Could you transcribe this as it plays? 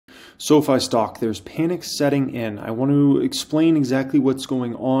Sofi Stock, there's panic setting in. I want to explain exactly what's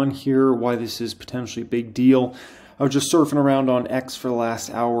going on here, why this is potentially a big deal. I was just surfing around on X for the last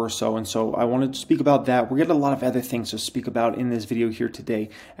hour or so, and so I wanted to speak about that. We're getting a lot of other things to speak about in this video here today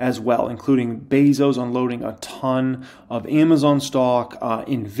as well, including Bezos unloading a ton of Amazon stock,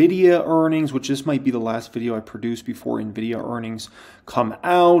 Nvidia earnings, which this might be the last video I produce before Nvidia earnings come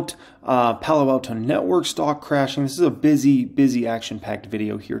out, Palo Alto Network stock crashing. This is a busy action-packed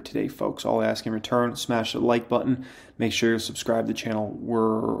video here today, folks. All I ask in return, smash the like button. Make sure you subscribe to the channel.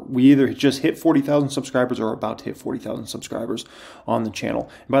 We either just hit 40,000 subscribers or are about to hit 40,000 subscribers on the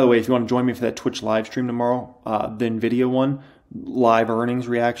channel. And by the way, if you want to join me for that Twitch live stream tomorrow, the Nvidia one, live earnings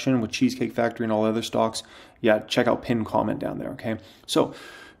reaction with Cheesecake Factory and all other stocks, yeah, check out pinned comment down there, okay? So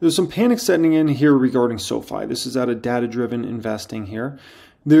there's some panic setting in here regarding SoFi. This is out of data-driven investing here.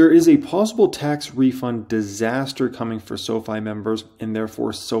 There is a possible tax refund disaster coming for SoFi members and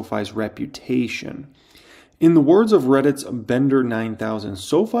therefore SoFi's reputation. In the words of Reddit's Bender9000,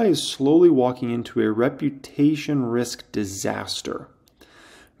 SoFi is slowly walking into a reputation risk disaster.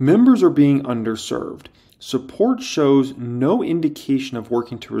 Members are being underserved. Support shows no indication of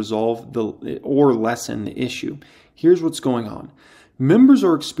working to resolve or lessen the issue. Here's what's going on. Members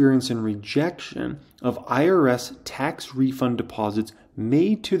are experiencing rejection of IRS tax refund deposits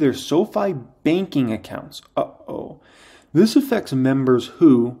made to their SoFi banking accounts. This affects members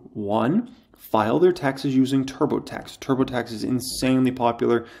who, 1, file their taxes using TurboTax. TurboTax is insanely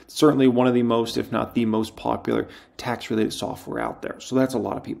popular. It's certainly one of the most, if not the most popular tax-related software out there. So that's a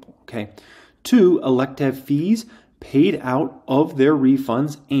lot of people, okay? 2, elect to have fees paid out of their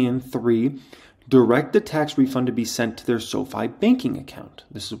refunds. And 3, direct the tax refund to be sent to their SoFi banking account.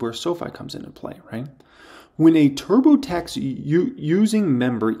 This is where SoFi comes into play, right? When a TurboTax using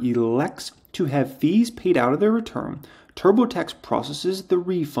member elects to have fees paid out of their return, TurboTax processes the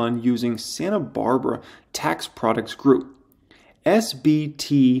refund using Santa Barbara Tax Products Group.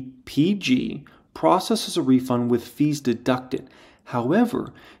 SBTPG processes a refund with fees deducted.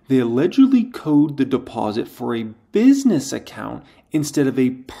 However, they allegedly code the deposit for a business account instead of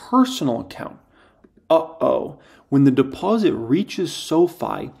a personal account. When the deposit reaches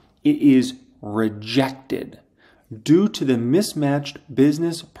SoFi, it is rejected due to the mismatched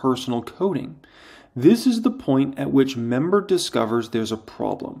business-personal coding. This is the point at which member discovers there's a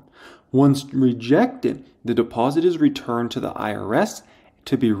problem. Once rejected, the deposit is returned to the IRS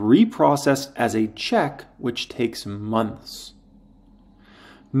to be reprocessed as a check, which takes months.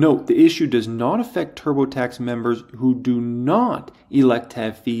 Note, the issue does not affect TurboTax members who do not elect to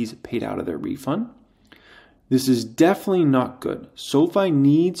have fees paid out of their refund. This is definitely not good. SoFi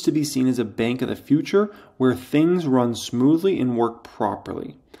needs to be seen as a bank of the future where things run smoothly and work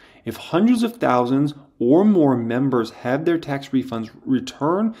properly. If hundreds of thousands or more members have their tax refunds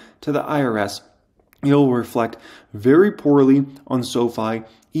returned to the IRS, it will reflect very poorly on SoFi,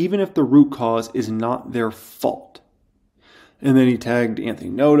 even if the root cause is not their fault. And then he tagged Anthony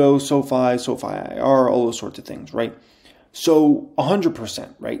Noto, SoFi, SoFi IR, all those sorts of things, right? So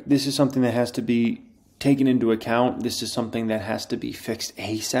 100%, right? This is something that has to be taken into account. This is something that has to be fixed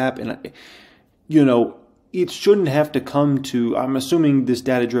ASAP. And, you know, it shouldn't have to come to, I'm assuming this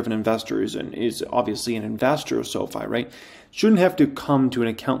data-driven investor is obviously an investor of SoFi, right? Shouldn't have to come to an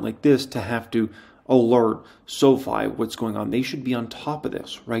account like this to have to alert SoFi what's going on. They should be on top of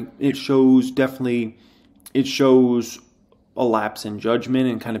this, right? It shows a lapse in judgment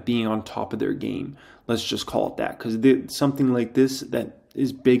and kind of being on top of their game. Let's just call it that. Because something like this that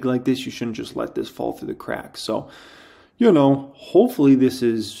is big like this, you shouldn't just let this fall through the cracks. So, you know, hopefully this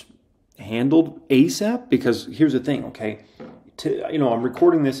is handled ASAP, because here's the thing, okay? I'm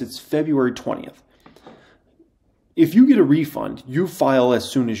recording this, it's February 20th. If you get a refund, you file as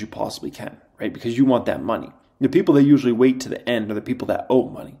soon as you possibly can, right? Because you want that money. The people that usually wait to the end are the people that owe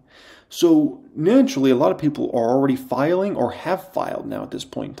money. So naturally, a lot of people are already filing or have filed now at this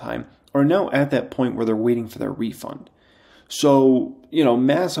point in time, are now at that point where they're waiting for their refund. So, you know,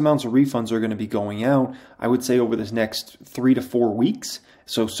 mass amounts of refunds are going to be going out, I would say, over this next 3 to 4 weeks.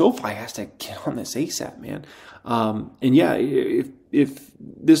 So SoFi has to get on this ASAP, man. And yeah, if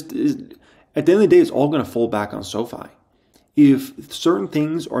this is, at the end of the day, it's all going to fall back on SoFi. If certain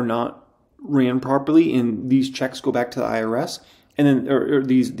things are not ran properly and these checks go back to the IRS, and then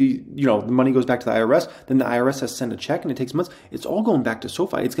the money goes back to the IRS, then the IRS has to send a check and it takes months. It's all going back to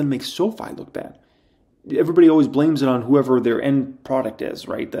SoFi. It's going to make SoFi look bad. Everybody always blames it on whoever their end product is,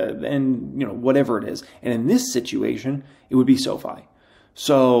 right? The end, whatever it is. And in this situation, it would be SoFi.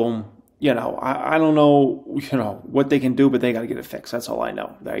 So, I don't know, what they can do, but they got to get it fixed. That's all I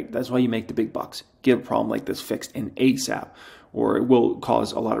know, right? That's why you make the big bucks. Get a problem like this fixed in ASAP. or it will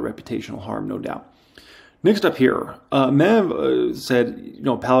cause a lot of reputational harm, no doubt. Next up here, Mav said,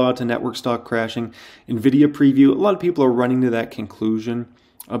 Palo Alto Network stock crashing, Nvidia preview. A lot of people are running to that conclusion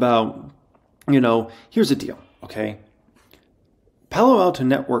about, here's the deal, okay? Palo Alto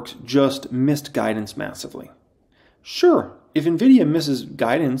Networks just missed guidance massively. Sure, if Nvidia misses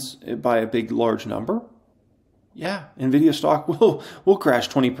guidance by a big, large number, yeah, Nvidia stock will crash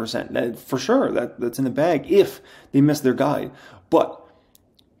 20%. For sure, that's in the bag if they miss their guide. But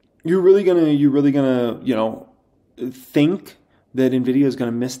you're really gonna think that Nvidia is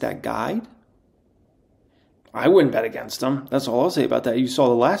gonna miss that guide? I wouldn't bet against them. That's all I'll say about that. You saw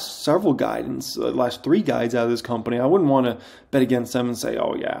the last several guidance, last 3 guides out of this company. I wouldn't want to bet against them and say,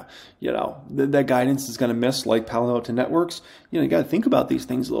 oh yeah, that guidance is gonna miss like Palo Alto Networks. You got to think about these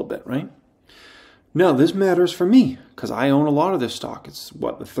things a little bit, right? Now, this matters for me because I own a lot of this stock. It's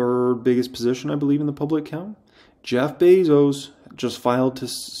the 3rd biggest position, I believe, in the public count. Jeff Bezos just filed to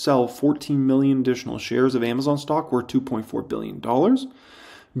sell 14 million additional shares of Amazon stock worth $2.4 billion.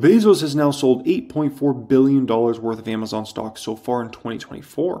 Bezos has now sold $8.4 billion worth of Amazon stock so far in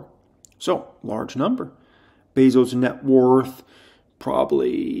 2024. So, large number. Bezos' net worth,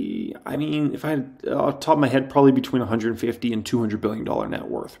 probably, if I had, off the top of my head, probably between 150 and $200 billion net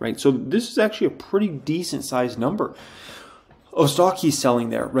worth, right? So this is actually a pretty decent sized number of stock he's selling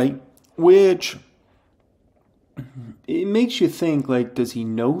there, right? Which, it makes you think, does he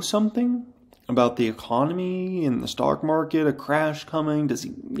know something about the economy and the stock market, a crash coming? Does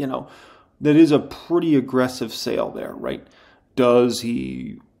he, that is a pretty aggressive sale there, right? Does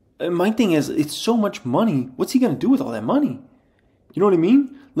he, my thing is, it's so much money. What's he going to do with all that money? You know what I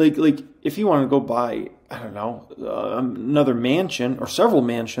mean? Like if you want to go buy, I don't know, another mansion or several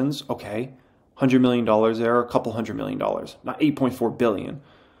mansions, okay, $100 million there, a couple $100 million, not $8.4 billion.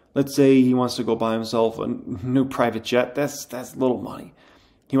 Let's say he wants to go buy himself a new private jet. That's little money.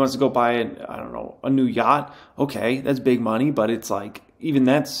 He wants to go buy a new yacht. Okay, that's big money, but it's like even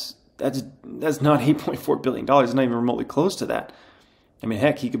that's not $8.4 billion. It's not even remotely close to that.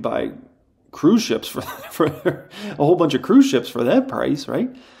 Heck, he could buy cruise ships for a whole bunch of cruise ships for that price,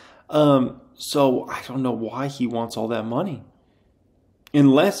 right? So I don't know why he wants all that money.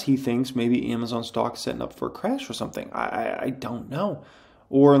 Unless he thinks maybe Amazon stock's setting up for a crash or something. I don't know.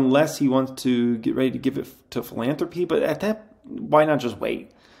 Or unless he wants to get ready to give it to philanthropy. But at that, why not just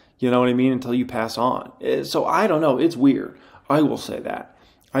wait? You know what I mean? Until you pass on. So I don't know. It's weird. I will say that.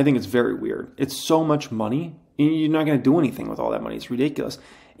 I think it's very weird. It's so much money. You're not going to do anything with all that money. It's ridiculous.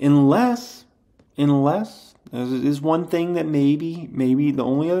 Unless there's one thing that maybe the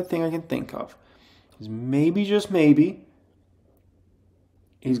only other thing I can think of is maybe, just maybe,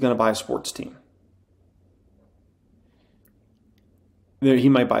 he's going to buy a sports team. He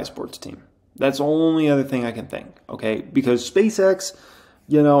might buy a sports team. That's the only other thing I can think, okay? Because SpaceX,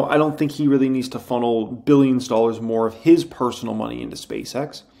 I don't think he really needs to funnel billions of dollars more of his personal money into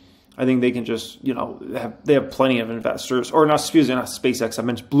SpaceX. I think they can just, they have plenty of investors, or not SpaceX, I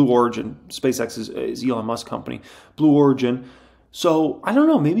mentioned Blue Origin. SpaceX is Elon Musk's company, Blue Origin. So I don't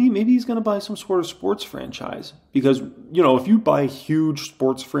know, maybe he's going to buy some sort of sports franchise because, if you buy a huge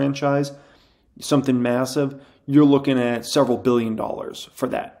sports franchise, something massive, you're looking at several $1 billion for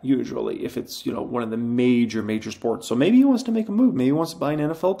that, usually, if it's, one of the major sports. So maybe he wants to make a move. Maybe he wants to buy an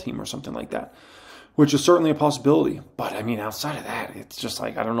NFL team or something like that, which is certainly a possibility. But, outside of that, it's just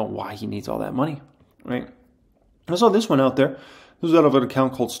I don't know why he needs all that money, right? I saw this one out there. This is out of an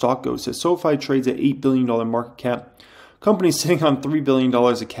account called StockGo. It says, SoFi trades at $8 billion market cap. Company sitting on $3 billion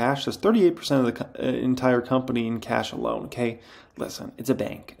of cash. That's 38% of the entire company in cash alone, okay? Listen, it's a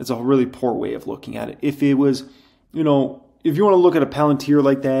bank. It's a really poor way of looking at it. If it was, if you want to look at a Palantir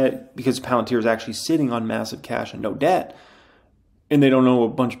like that, because Palantir is actually sitting on massive cash and no debt, and they don't know a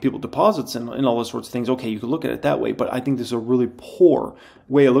bunch of people deposits and all those sorts of things, okay, you could look at it that way. But I think this is a really poor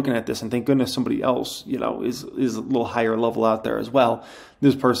way of looking at this. And thank goodness somebody else, is a little higher level out there as well.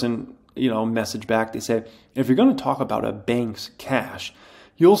 This person, message back, they said, if you're going to talk about a bank's cash,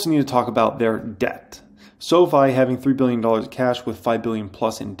 you also need to talk about their debt. SoFi having $3 billion of cash with $5 billion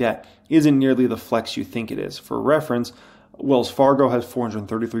plus in debt isn't nearly the flex you think it is. For reference, Wells Fargo has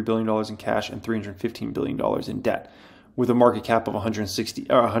 $433 billion in cash and $315 billion in debt, with a market cap of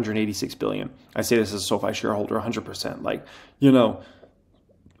 186 billion. I say this as a SoFi shareholder, 100%.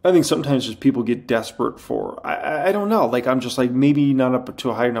 I think sometimes just people get desperate for, I don't know, I'm just maybe not up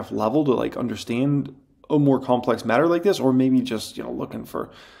to a high enough level to understand a more complex matter like this, or maybe just, looking for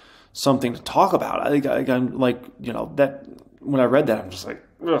something to talk about. I think I'm that when I read that, I'm just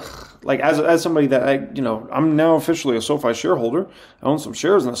like as somebody that I'm now officially a SoFi shareholder. I own some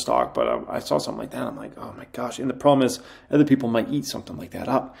shares in the stock, but I saw something like that. I'm like, oh my gosh. And the problem is other people might eat something like that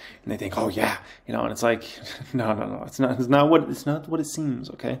up and they think, oh yeah, and it's like, no. It's not what it seems.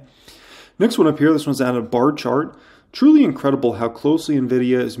 Okay. Next one up here, this one's at a bar chart. Truly incredible how closely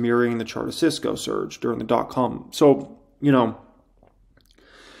Nvidia is mirroring the chart of Cisco surge during the .com. So,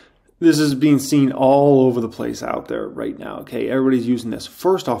 this is being seen all over the place out there right now, okay? Everybody's using this.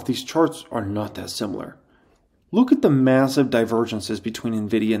 First off, these charts are not that similar. Look at the massive divergences between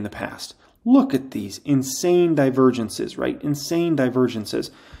Nvidia in the past. Look at these insane divergences, right? Insane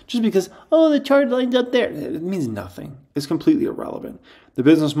divergences. Just because, oh, the chart line's up there. It means nothing. It's completely irrelevant. The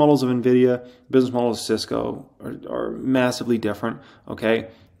business models of Nvidia, business models of Cisco are massively different, okay?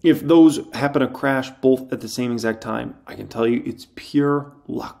 If those happen to crash both at the same exact time, I can tell you it's pure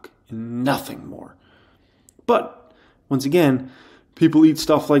luck. Nothing more. But once again, people eat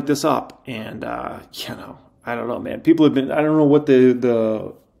stuff like this up, and I don't know, man. People have been, I don't know what there's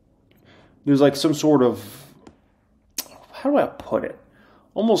like some sort of, how do I put it?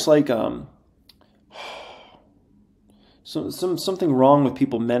 Almost like something wrong with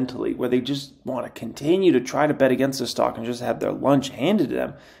people mentally, where they just want to continue to try to bet against the stock and just have their lunch handed to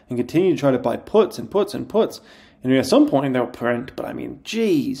them and continue to try to buy puts and puts and puts. And at some point they'll print, but I mean,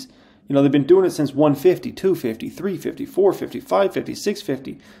 geez. They've been doing it since 150, 250, 350, 450, 550,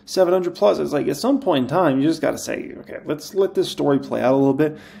 650, 700 plus. It's like at some point in time, you just got to say, okay, let's let this story play out a little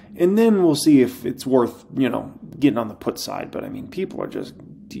bit, and then we'll see if it's worth, getting on the put side. But I mean, people are just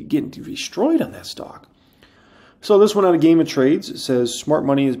getting destroyed on that stock. So this one out of Game of Trades, it says smart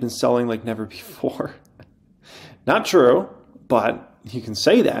money has been selling like never before. Not true, but you can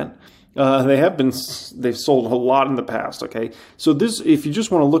say that. They've sold a lot in the past, okay? So this, if you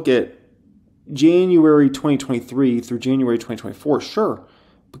just want to look at January 2023 through January 2024, sure.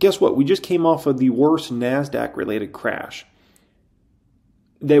 But guess what? We just came off of the worst NASDAQ-related crash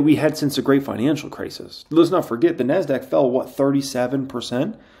that we had since the great financial crisis. Let's not forget, the NASDAQ fell,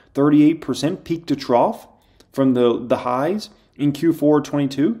 37%, 38% peak to trough from the highs in Q4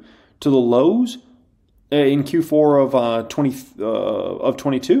 22 to the lows in Q4 of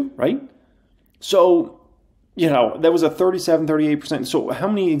 22, right? So, that was a 37, 38%. So how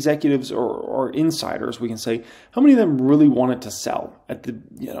many executives or insiders, we can say, how many of them really wanted to sell at the,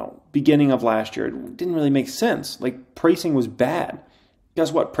 beginning of last year? It didn't really make sense. Like, pricing was bad.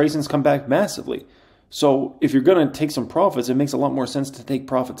 Guess what? Pricing's come back massively. So if you're going to take some profits, it makes a lot more sense to take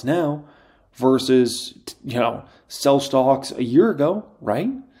profits now versus, sell stocks a year ago,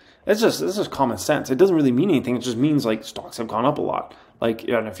 right? This is common sense. It doesn't really mean anything. It just means like stocks have gone up a lot. Like,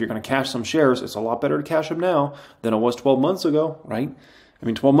 and if you're going to cash some shares, it's a lot better to cash them now than it was 12 months ago, right? I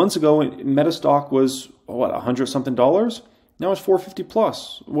mean, 12 months ago, Meta stock was, what, $100 something? Now it's 450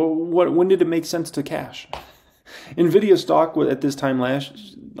 plus. Well, when did it make sense to cash? Nvidia stock at this time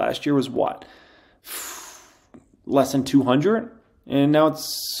last year was what? Less than 200? And now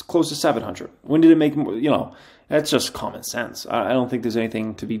it's close to 700. When did it make, that's just common sense. I don't think there's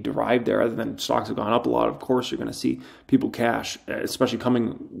anything to be derived there other than stocks have gone up a lot. Of course, you're going to see people cash, especially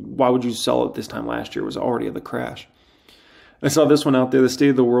why would you sell it this time last year? It was already at the crash. I saw this one out there. The state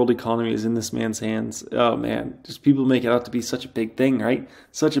of the world economy is in this man's hands. Oh, man. Just people make it out to be such a big thing, right?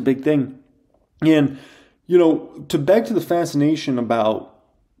 Such a big thing. And, to beg to the fascination about,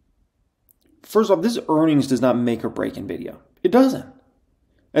 first off, this earnings does not make or break Nvidia. It doesn't.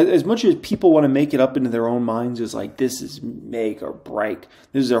 As much as people want to make it up into their own minds as like, this is make or break,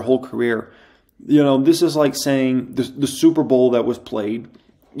 this is their whole career. This is like saying the Super Bowl that was played,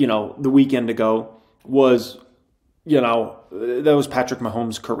 the weekend ago was, that was Patrick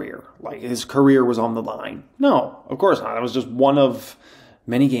Mahomes' career. Like his career was on the line. No, of course not. It was just one of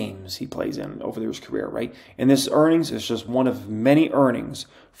many games he plays in over his career, right? And this earnings is just one of many earnings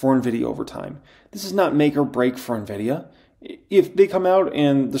for Nvidia over time. This is not make or break for Nvidia. If they come out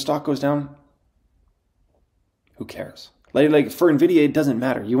and the stock goes down, who cares? Like for Nvidia, it doesn't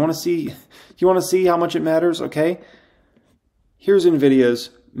matter. You want to see how much it matters? Okay. Here's Nvidia's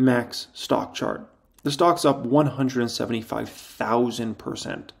max stock chart. The stock's up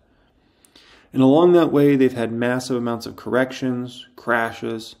 175,000%. And along that way, they've had massive amounts of corrections,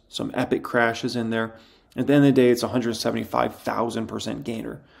 crashes, some epic crashes in there. At the end of the day, it's 175,000%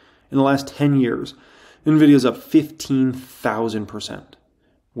 gainer. In the last 10 years, Nvidia's up 15,000%.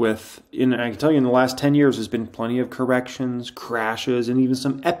 And I can tell you in the last 10 years, there's been plenty of corrections, crashes, and even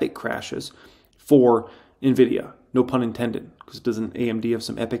some epic crashes for Nvidia. No pun intended, because doesn't AMD have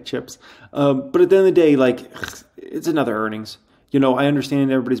some epic chips? But at the end of the day, it's another earnings. I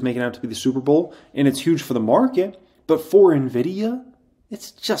understand everybody's making out to be the Super Bowl, and it's huge for the market. But for Nvidia, It's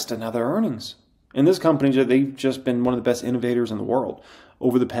just another earnings. And this company, they've just been one of the best innovators in the world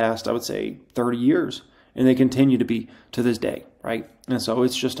over the past, I would say, 30 years. And they continue to be to this day, right? And so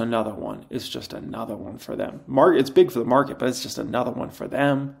it's just another one. It's just another one for them. It's big for the market, but it's just another one for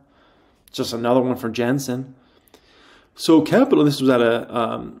them. It's just another one for Jensen. So Capital, this was at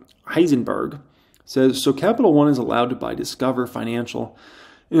a Heisenberg, says, so Capital One is allowed to buy Discover Financial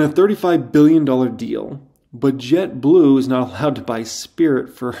in a $35 billion deal, but JetBlue is not allowed to buy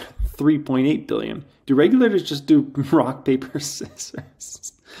Spirit for $3.8 billion. Do regulators just do rock, paper,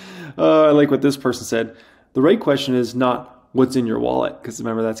 scissors? I like what this person said. The right question is not what's in your wallet, because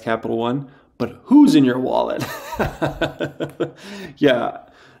remember that's Capital One, but who's in your wallet? Yeah.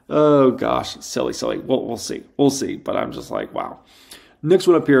 Oh gosh, silly. Well, we'll see. We'll see. But I'm just like, wow. Next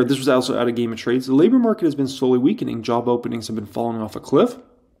one up here. This was also out of Game of Trades. The labor market has been slowly weakening. Job openings have been falling off a cliff.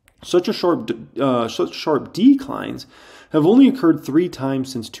 Such sharp declines have only occurred 3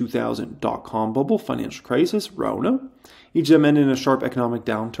 times since 2000. Dot-com bubble, financial crisis, Rona. Each of them ended in a sharp economic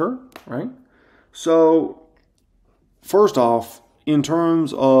downturn, right? So, first off, in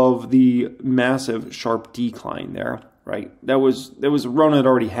terms of the massive sharp decline there, right? There was Rona had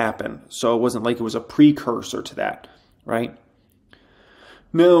already happened, so it wasn't like it was a precursor to that, right?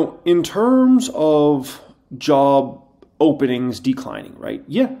 Now, in terms of job openings declining, right?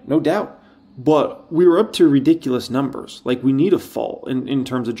 Yeah, no doubt. But we were up to ridiculous numbers. Like, we need a fall in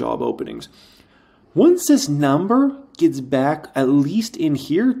terms of job openings. Once this number gets back at least in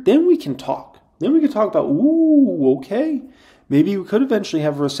here, then we can talk. Then we can talk about, ooh, okay, maybe we could eventually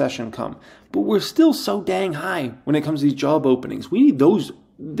have a recession come. But we're still so dang high when it comes to these job openings. We need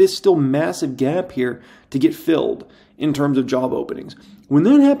this still massive gap here to get filled in terms of job openings. When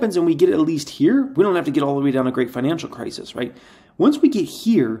that happens and we get at least here, we don't have to get all the way down to great financial crisis, right? Once we get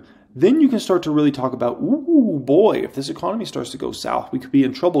here, then you can start to really talk about, ooh, boy, if this economy starts to go south, we could be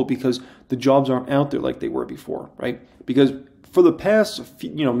in trouble because the jobs aren't out there like they were before, right? Because for the past,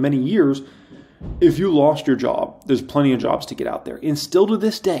 many years, if you lost your job, there's plenty of jobs to get out there. And still to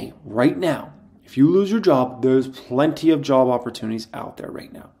this day, right now, if you lose your job, there's plenty of job opportunities out there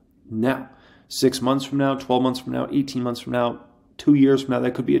right now. Now, 6 months from now, 12 months from now, 18 months from now, 2 years from now,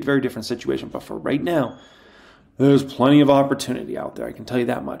 that could be a very different situation. But for right now, there's plenty of opportunity out there. I can tell you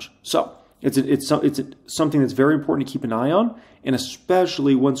that much. So it's something that's very important to keep an eye on, and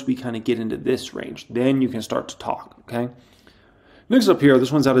especially once we kind of get into this range, then you can start to talk. Okay. Next up here,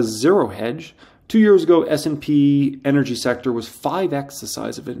 this one's out of Zero Hedge. 2 years ago, S&P energy sector was 5x the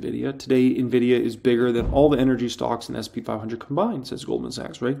size of Nvidia. Today, Nvidia is bigger than all the energy stocks in the S&P 500 combined, says Goldman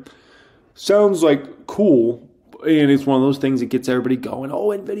Sachs. Right? Sounds like cool. And it's one of those things that gets everybody going. Oh,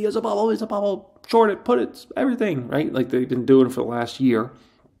 Nvidia's a bubble, it's a bubble. Short it, put it, everything, right? Like they've been doing for the last year.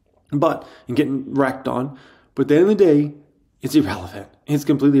 And getting wrecked on. But at the end of the day, it's irrelevant. It's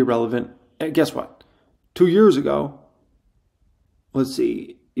completely irrelevant. And guess what? 2 years ago, let's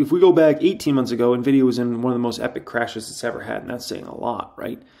see. If we go back 18 months ago, Nvidia was in one of the most epic crashes it's ever had. And that's saying a lot,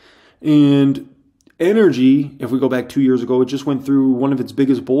 right? And energy, if we go back 2 years ago, it just went through one of its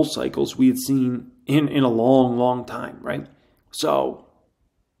biggest bull cycles we had seen in a long, long time, right? So,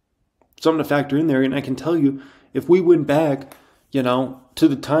 something to factor in there. And I can tell you, if we went back, to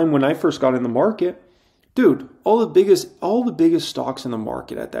the time when I first got in the market, dude, all the biggest stocks in the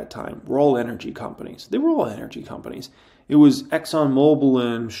market at that time were all energy companies. They were all energy companies. It was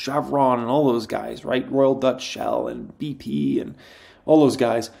ExxonMobil and Chevron and all those guys, right? Royal Dutch Shell and BP and all those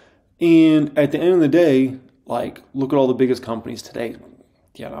guys. And at the end of the day, like, look at all the biggest companies today.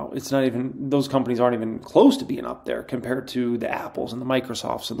 It's not even, those companies aren't even close to being up there compared to the Apples and the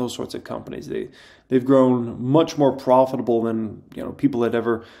Microsofts and those sorts of companies. They've grown much more profitable than, people had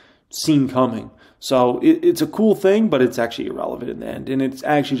ever seen coming. So it's a cool thing, but it's actually irrelevant in the end. And it's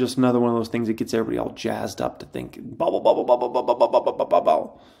actually just another one of those things that gets everybody all jazzed up to think, bubble, bubble, bubble, bubble, bubble, bubble,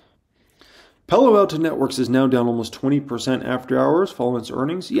 bubble. Palo Alto Networks is now down almost 20% after hours following its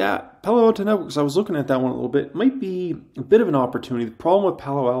earnings. Yeah, Palo Alto Networks, I was looking at that one a little bit. Might be a bit of an opportunity. The problem with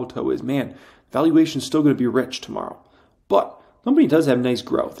Palo Alto is, valuation's still going to be rich tomorrow. But the company does have nice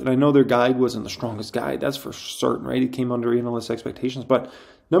growth. And I know their guide wasn't the strongest guide. That's for certain, right? It came under analyst expectations. But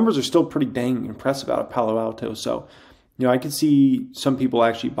numbers are still pretty dang impressive out of Palo Alto. So, I could see some people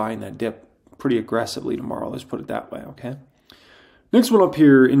actually buying that dip pretty aggressively tomorrow. Let's put it that way, okay? Next one up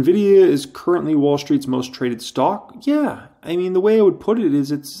here, Nvidia is currently Wall Street's most traded stock. Yeah, the way I would put it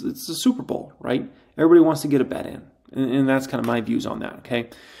is it's the Super Bowl, right? Everybody wants to get a bet in, and that's kind of my views on that, okay?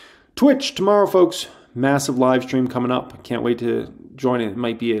 Twitch tomorrow, folks. Massive live stream coming up. Can't wait to join it.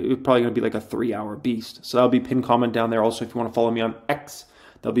 It's probably going to be like a 3-hour beast. So that'll be pinned comment down there. Also, if you want to follow me on X,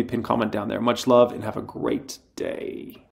 there'll be pinned comment down there. Much love and have a great day.